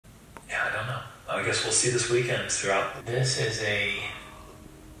don't know. I guess we'll see this weekend throughout. This is a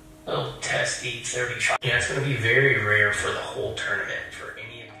little testy 30 try. Yeah, it's going to be very rare for the whole tournament for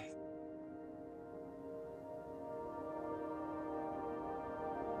any of these.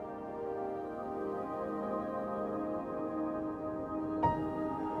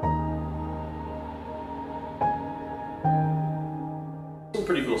 Some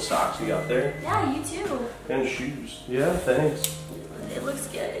pretty cool socks you got there. Yeah, you too. And shoes. Yeah, thanks. It looks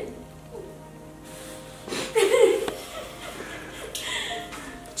good.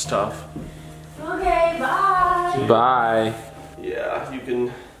 It's tough. Okay, bye. Bye. Yeah, you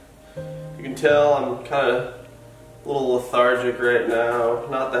can tell I'm kind of a little lethargic right now.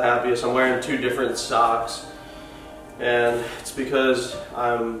 Not the happiest. I'm wearing 2 different socks. And it's because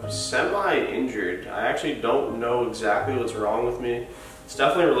I'm semi-injured. I actually don't know exactly what's wrong with me. It's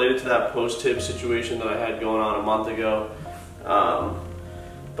definitely related to that post-tib situation that I had going on a month ago.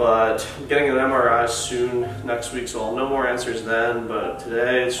 But I'm getting an MRI soon next week, so I'll know more answers then. But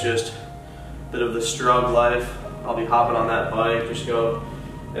today it's just a bit of the strug life. I'll be hopping on that bike, just go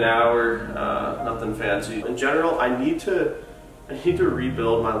an hour, nothing fancy. In general, I need to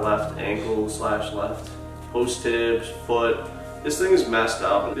rebuild my left ankle / left post-tib, foot. This thing is messed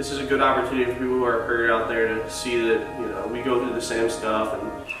up. This is a good opportunity for people who are hurt out there to see that, you know, we go through the same stuff.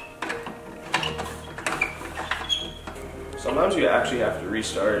 And sometimes you actually have to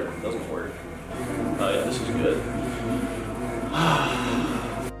restart. It doesn't work. Oh yeah, this is good.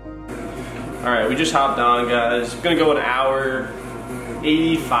 All right, we just hopped on, guys. I'm gonna go an hour,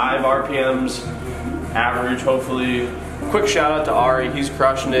 85 RPMs average, hopefully. Quick shout out to Ari. He's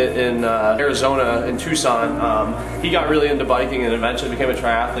crushing it in Arizona, in Tucson. He got really into biking and eventually became a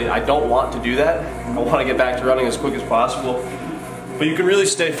triathlete. I don't want to do that. I want to get back to running as quick as possible. But you can really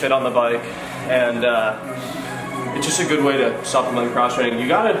stay fit on the bike, and it's just a good way to supplement cross training. You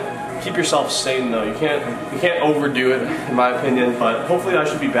gotta keep yourself sane though. You can't overdo it, in my opinion. But hopefully I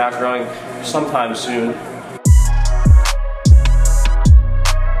should be back running sometime soon.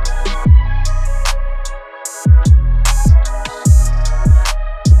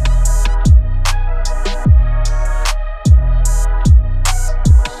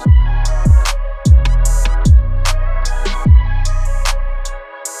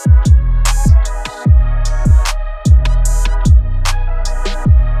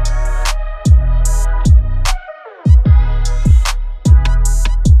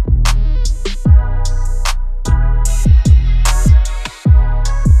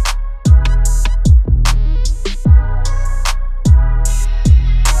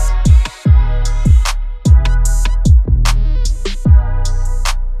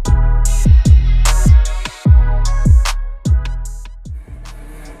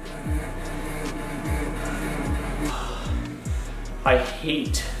 I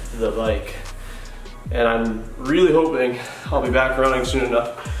hate the bike, and I'm really hoping I'll be back running soon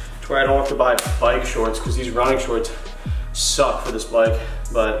enough to where I don't have to buy bike shorts, because these running shorts suck for this bike.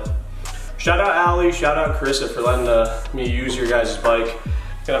 But shout out Allie, shout out Carissa for letting me use your guys' bike.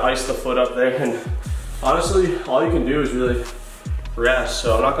 Gonna ice the foot up there, and honestly, all you can do is really rest.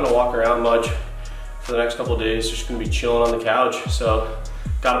 So I'm not gonna walk around much for the next couple of days. Just gonna be chilling on the couch. So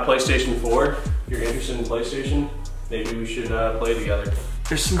got a PlayStation 4. If you're interested in PlayStation, maybe we should play together.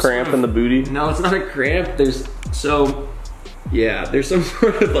 There's some cramp in the booty. No, it's not a cramp. There's some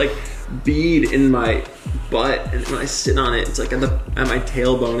sort of like bead in my butt, and when I sit on it, it's like at my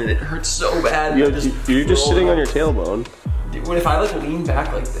tailbone, and it hurts so bad. You're just sitting on your tailbone. Dude, what if I like lean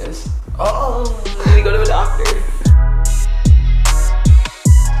back like this? Oh, I'm gonna go to a doctor.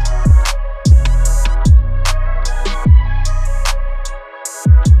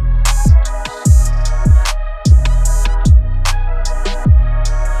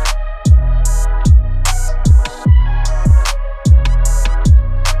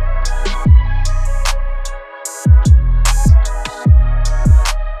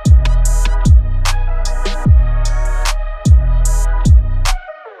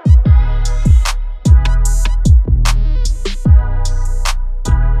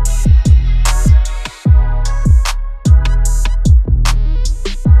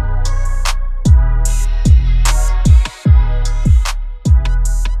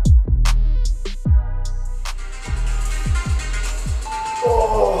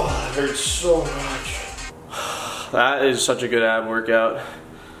 Hurts so much. That is such a good ab workout.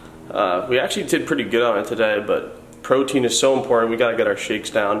 We actually did pretty good on it today, but protein is so important. We gotta get our shakes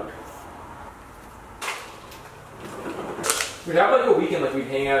down. We'd have like a weekend, like we'd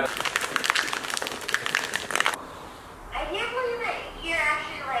hang out. I can't believe that you're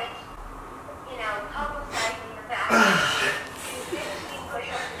actually like, you know, publicizing the fact that you did 15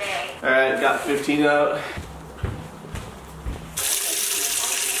 push-ups a day. Alright, got 15 out.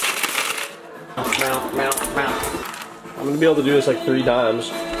 I'm gonna be able to do this like 3 times.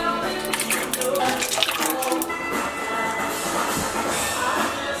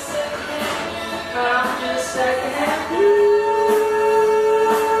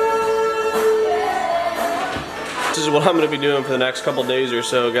 This is what I'm gonna be doing for the next couple days or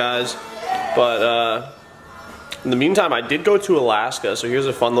so, guys. But in the meantime, I did go to Alaska, so here's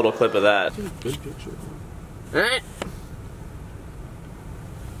a fun little clip of that. Good picture. Alright.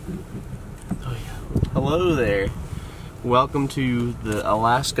 Oh yeah. Hello there. Welcome to the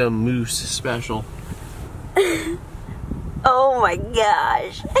Alaska Moose special. Oh my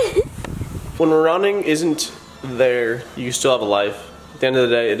gosh. When running isn't there, you still have a life. At the end of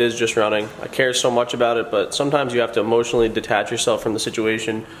the day, it is just running. I care so much about it, but sometimes you have to emotionally detach yourself from the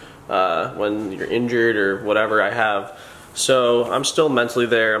situation when you're injured or whatever I have. So I'm still mentally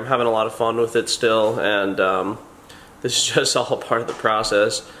there. I'm having a lot of fun with it still, and this is just all part of the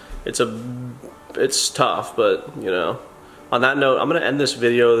process. It's tough, but you know. On that note, I'm gonna end this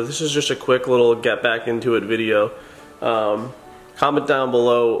video. This is just a quick little get back into it video. Comment down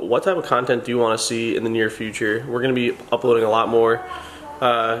below what type of content do you want to see in the near future. We're gonna be uploading a lot more,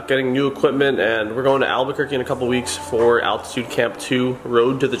 getting new equipment, and we're going to Albuquerque in a couple weeks for Altitude Camp 2.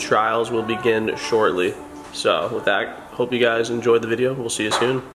 Road to the Trials will begin shortly. So with that, hope you guys enjoyed the video. We'll see you soon.